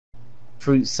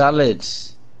fruit salad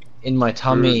in my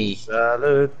tummy.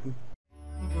 Salad.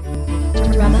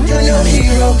 You're your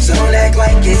hero, so don't act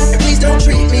like it. Please don't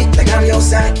treat me like I'm your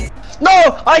sidekick.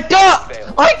 No! I ducked!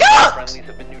 I ducked! Friendlies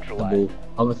have been neutralized.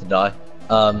 I'm about to die.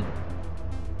 I'm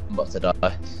about to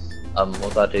die.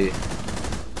 What do I do?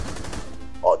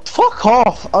 Oh, fuck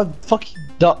off! I fucking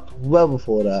ducked well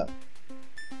before that.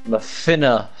 I'm a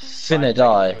finna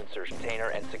die. Insert container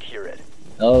and secure it.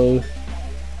 No.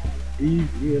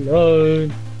 Leave me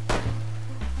alone.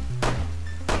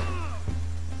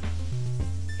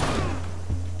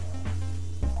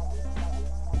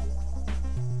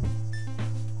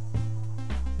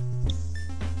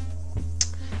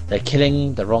 They're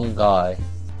killing the wrong guy.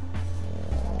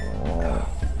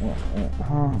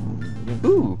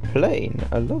 Ooh, plane.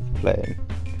 I love plane.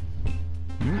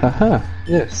 Haha,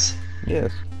 yes.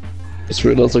 Yes. Just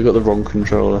realised I got the wrong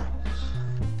controller.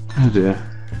 Oh dear.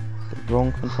 The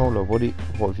wrong controller. What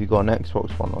have you got, an Xbox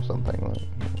One or something? Like?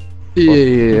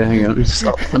 Yeah, hang on.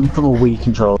 Stop. I'm from a Wii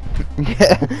controller.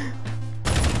 Yeah.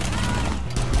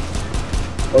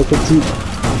 Welcome to...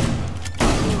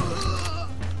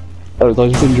 Oh, did I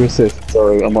just injure a Sith?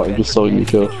 Sorry, I might have just saw you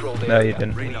kill. No, you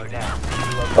didn't.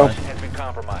 Oh. Has been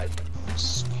compromised.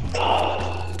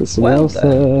 There's someone else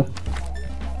there.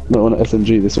 Not on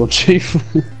SMG, this one, Chief.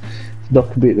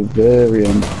 Doc can be at the very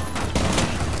end.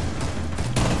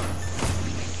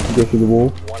 Go through the wall.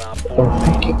 One op Oh,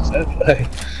 thank you. Okay.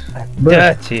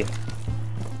 Dirty.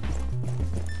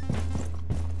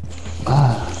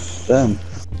 Ah, damn.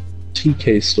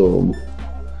 TK Storm.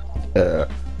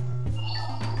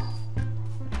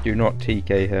 Do not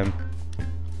TK him.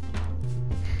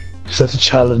 Is that a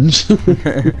challenge?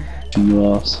 In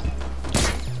your ass.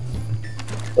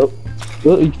 Oh,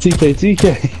 you TK.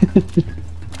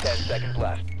 10 seconds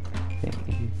left. I think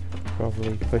you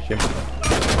probably push him.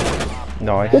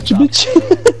 Nice. Gotcha, bitch.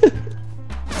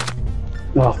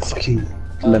 Oh, fucking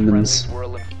lemons. Friendlies were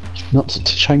eliminated. Not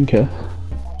Tachanka.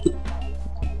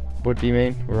 What do you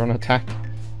mean? We're on attack.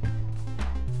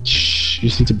 Shh, you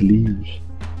just need to believe.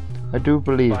 I do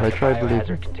believe. I Find the try biohazard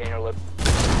believing. container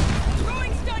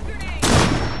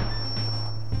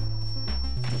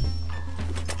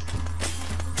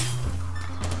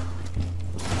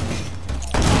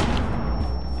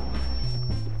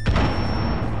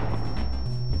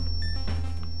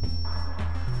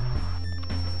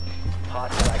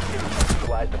Hostile activity.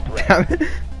 Neutralize the threat. Damn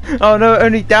it. Oh no, it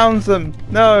only downs them.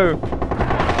 No.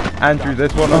 Andrew,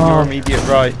 there's one on your immediate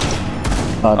right.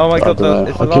 Oh my God,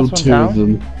 is the I last killed one two down? of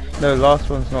them. No, last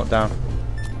one's not down.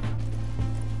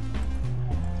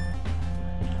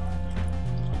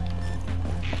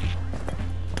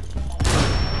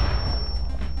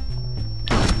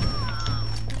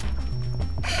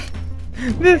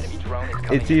 This, Drone is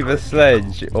coming it's in. either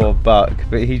Sledge or Buck,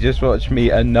 but he just watched me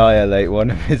annihilate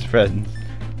one of his friends.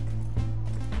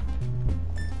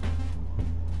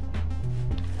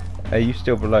 Are you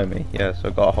still below me? Yeah, so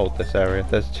I've got to hold this area.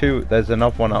 There's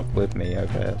another one up with me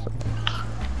over here. So.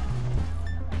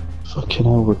 Fucking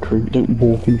hell, recruit. Don't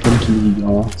walk in front of me,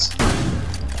 you arse.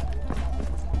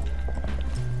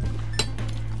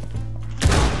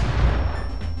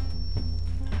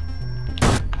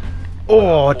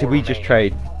 Oh, did we just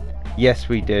trade? Yes,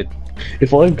 we did.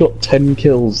 If I've got 10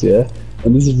 kills, yeah,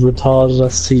 and this is retarded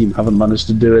ass team haven't managed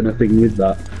to do anything with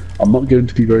that, I'm not going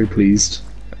to be very pleased.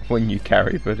 When you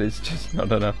carry, but it's just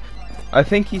not enough. I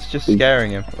think he's just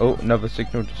scaring him. Oh, another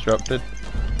signal disrupted.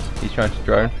 He's trying to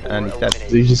drone, and he's dead.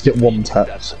 So you just get one tap.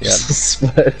 Yeah. I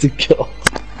swear to God.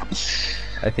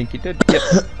 I think he did. Yep.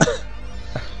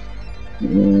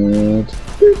 God.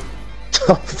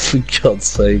 Oh, for God's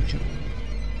sake.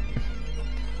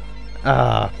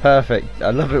 Ah, perfect. I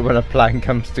love it when a plan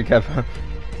comes together.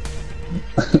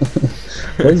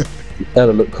 Why does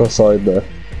Ella look cross-eyed there?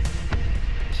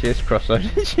 She is cross-eyed,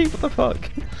 isn't she? What the fuck?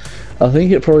 I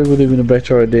think it probably would have been a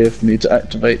better idea for me to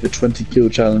activate the 20 kill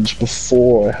challenge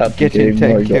before I had the Getting game 10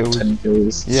 where I got kills. 10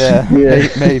 kills. Yeah, Yeah.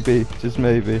 maybe, just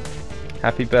maybe.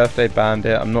 Happy birthday,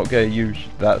 Bandit. I'm not going to use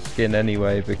that skin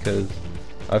anyway because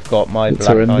I've got my It's black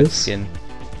eye horrendous. skin.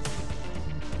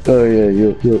 Oh yeah,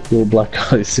 you're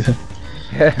black eyes, yeah.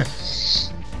 Yeah.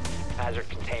 Hazard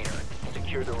container.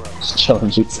 Secure the room.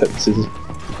 Challenge accepted.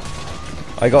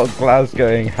 I got Glaz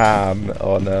going ham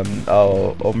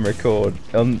on record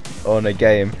on a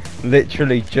game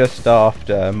literally just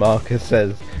after Marcus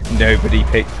says nobody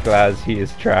picks Glaz, he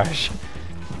is trash.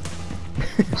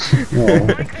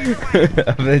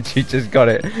 And then she just got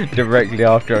it directly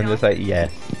after and just like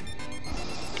yes.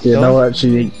 Yeah, Don't now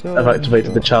actually be so I've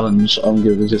activated the sure. challenge, I'm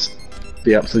gonna just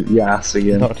be absolutely ass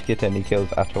again. Not to get any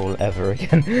kills at all ever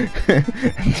again until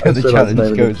I the still have challenge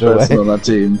name of goes the person away. on that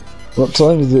team. What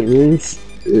time is it, Reese?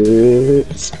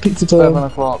 It's pizza time. 7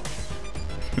 o'clock.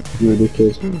 You're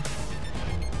ridiculous.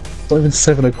 It's not even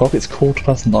 7 o'clock, it's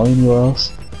 9:15, your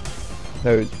ass.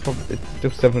 No, it's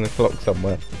still 7 o'clock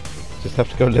somewhere. Just have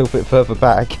to go a little bit further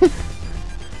back.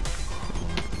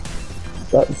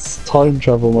 That's time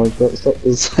travel, Mike, that's not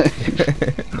the same.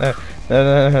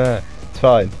 No. It's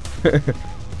fine.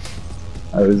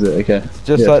 Oh, is it? Okay.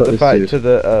 Just Yeah, like fuck the this fact dude. to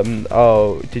the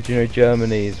oh, did you know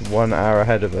Germany's 1 hour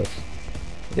ahead of us?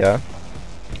 Yeah.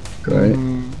 Great.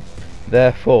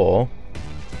 Therefore,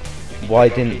 why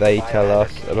didn't they tell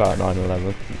us about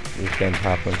 9/11 was going to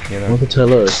happen? You know? What to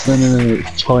tell us? No,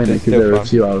 it's China, It's because still they're a fun.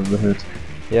 few hours ahead.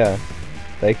 Yeah.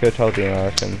 They could have told the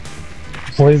Americans.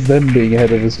 Why is them being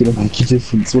ahead of us going to make a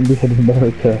difference? When we head to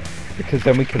America, Because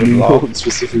then we could have New laughed. York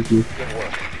specifically.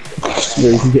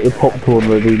 Yeah, you can get the popcorn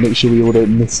ready, make sure we all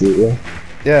don't miss it, yeah?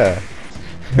 Yeah.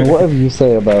 But whatever you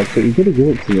say about it, you gotta give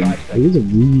it to them. It was a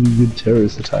really good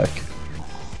terrorist attack.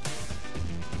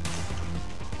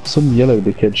 Some yellow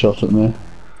dickhead shot at me.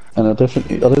 And I don't think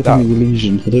it was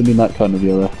Legion. I don't mean that kind of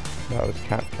yellow. That was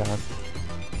Capcan.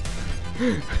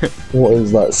 What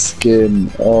is that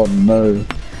skin? Oh no.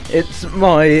 It's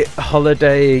my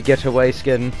holiday getaway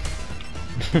skin.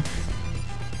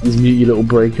 This mutey little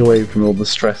breakaway from all the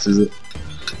stress, is it?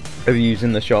 Of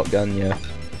using the shotgun, yeah.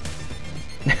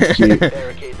 Cute.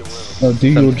 Barricade the room. Now do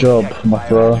your job, my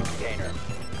bro. Container.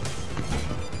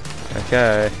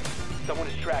 Okay. Someone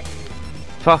is tracking you.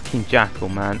 Fucking jackal,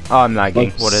 man. Oh, I'm lagging.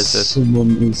 What is this?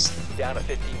 Someone is... Down to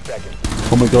 15 seconds.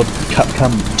 Oh my god,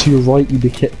 Capcam, to your right, you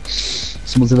dickhead.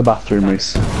 Someone's in the bathroom,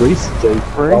 Reese. Reese?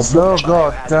 Reese? Oh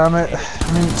god, damn it.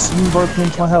 I mean, someone broke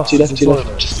into my house. To your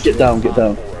left. Just get down, get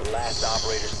down. Four, last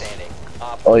operator standing.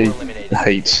 Op 4 I eliminated.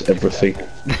 hate everything.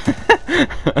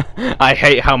 I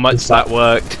hate how much that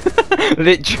worked.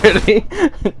 Literally,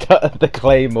 cut the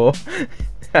claymore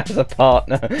as a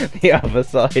partner, the other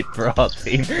side for our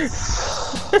team.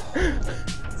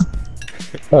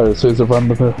 Oh, so it's a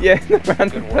random... Yeah, the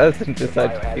random person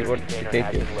decided he wanted to Container dig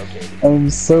has it. been located. I'm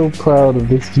so proud of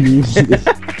this community.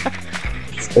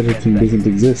 This editing doesn't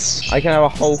exist. I can have a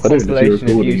whole I don't know if you're compilation of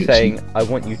you recording it, saying, I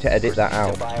want you to edit that The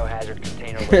out. biohazard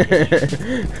container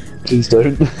location. Please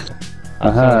don't.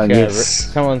 Aha,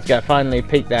 yes. Someone's gonna finally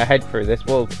peek their head through this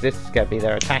wall, because this is gonna be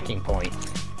their attacking point.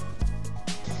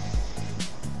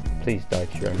 Please die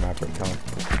to your own Maverick time.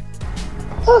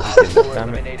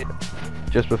 Damn it. Eliminated.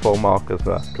 Just before Marcus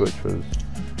left, which was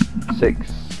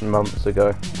 6 months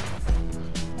ago.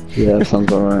 Yeah, that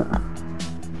sounds alright.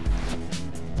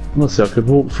 Honestly, I could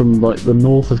walk from like the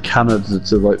north of Canada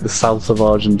to like the south of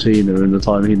Argentina in the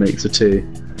time he makes a tea.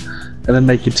 And then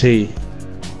make a tea.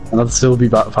 And I'd still be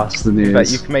back faster than he But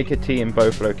is. you can make a tea in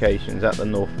both locations, at the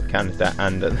north of Canada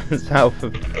and at the south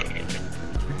of...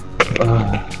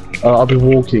 I'll be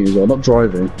walking as well, not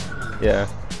driving. Yeah.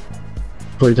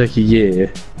 Probably take a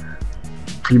year.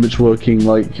 Pretty much working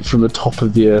like from the top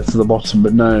of the earth to the bottom,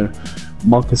 but no.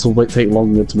 Marcus will take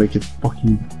longer to make a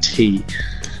fucking tea.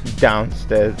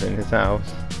 Downstairs in his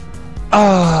house.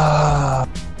 Ah!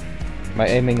 My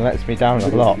aiming lets me down a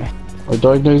lot. I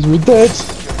diagnosed me dead!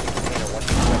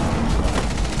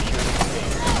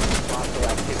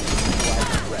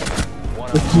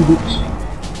 Fuck you, bitch.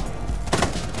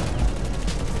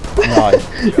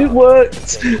 Nice. It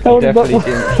worked! How did that Definitely work?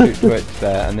 didn't shoot Twitch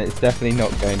there, and it's definitely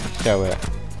not going to show it.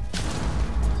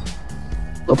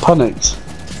 I panicked.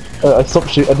 I stopped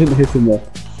shooting. I didn't hit him there.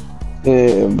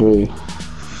 Yeah, boy.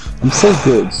 I'm so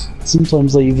good.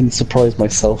 Sometimes I even surprise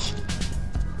myself.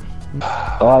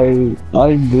 I'm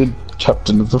the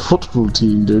captain of the football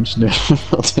team, don't you know? I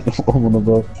don't know what I'm on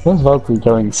about. Where's Valkyrie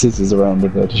carrying scissors around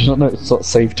with her? Does she not know it's not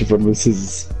safe to run with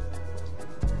scissors?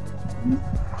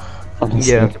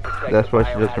 Honestly. Yeah, that's why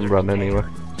she doesn't run anyway.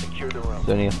 Secure the room. It's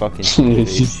only a fucking...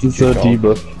 She's her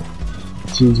debuff.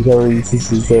 She's carrying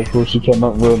scissors, therefore she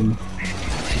cannot run.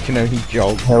 She can only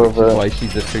jog, However- which is why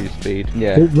she's a 2-speed.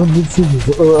 Yeah. Don't run with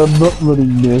scissors. Oh, I'm not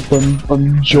running this.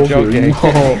 I'm jogging. Jogging.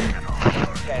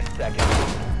 10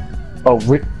 seconds. Oh,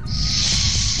 rip.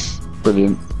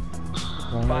 Brilliant.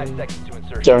 5 seconds to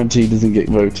insertion. Guaranteed doesn't get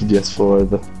voted yes for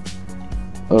either.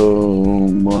 Oh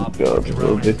my Op four god,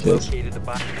 drone little has bitches. located the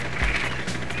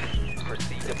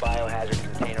proceed to biohazard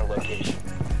container location.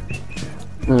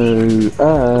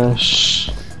 Oh, Ash.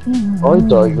 I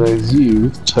diagnose you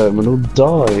with terminal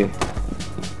die.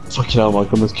 Fucking hell, Mike,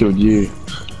 I almost killed you.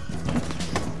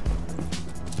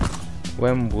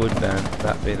 When would then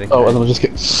that be the case? Oh, and then I just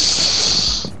get.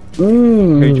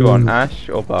 Who do you want, Ash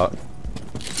or Buck?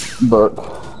 But.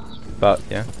 Buck,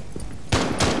 yeah.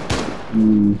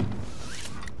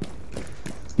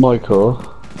 My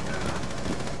car.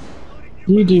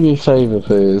 Can you do me a favour,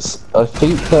 please? I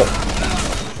think that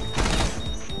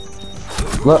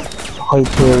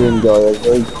Hyperion guy has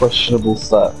very questionable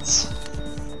stats.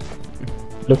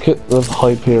 Look at the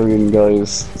Hyperion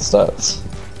guy's stats.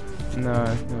 No,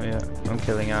 not yet. I'm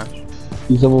killing Ash.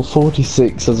 He's level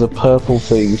 46 as a purple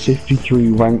thing,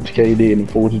 53 ranked KD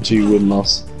and 42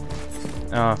 win-loss.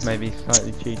 Ah, maybe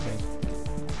slightly cheating.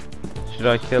 Should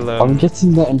I kill I'm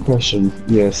getting that impression,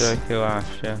 yes. Should I kill Ash,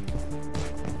 yeah.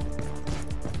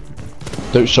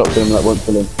 Don't shotgun him, that won't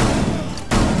kill him.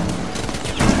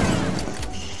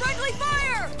 Friendly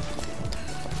fire!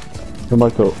 So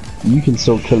Michael, you can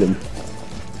still kill him.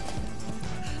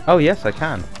 Oh yes, I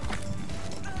can.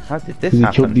 How did this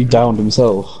happen? He downed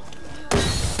himself.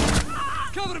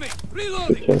 Cover me! Reload!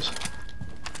 Because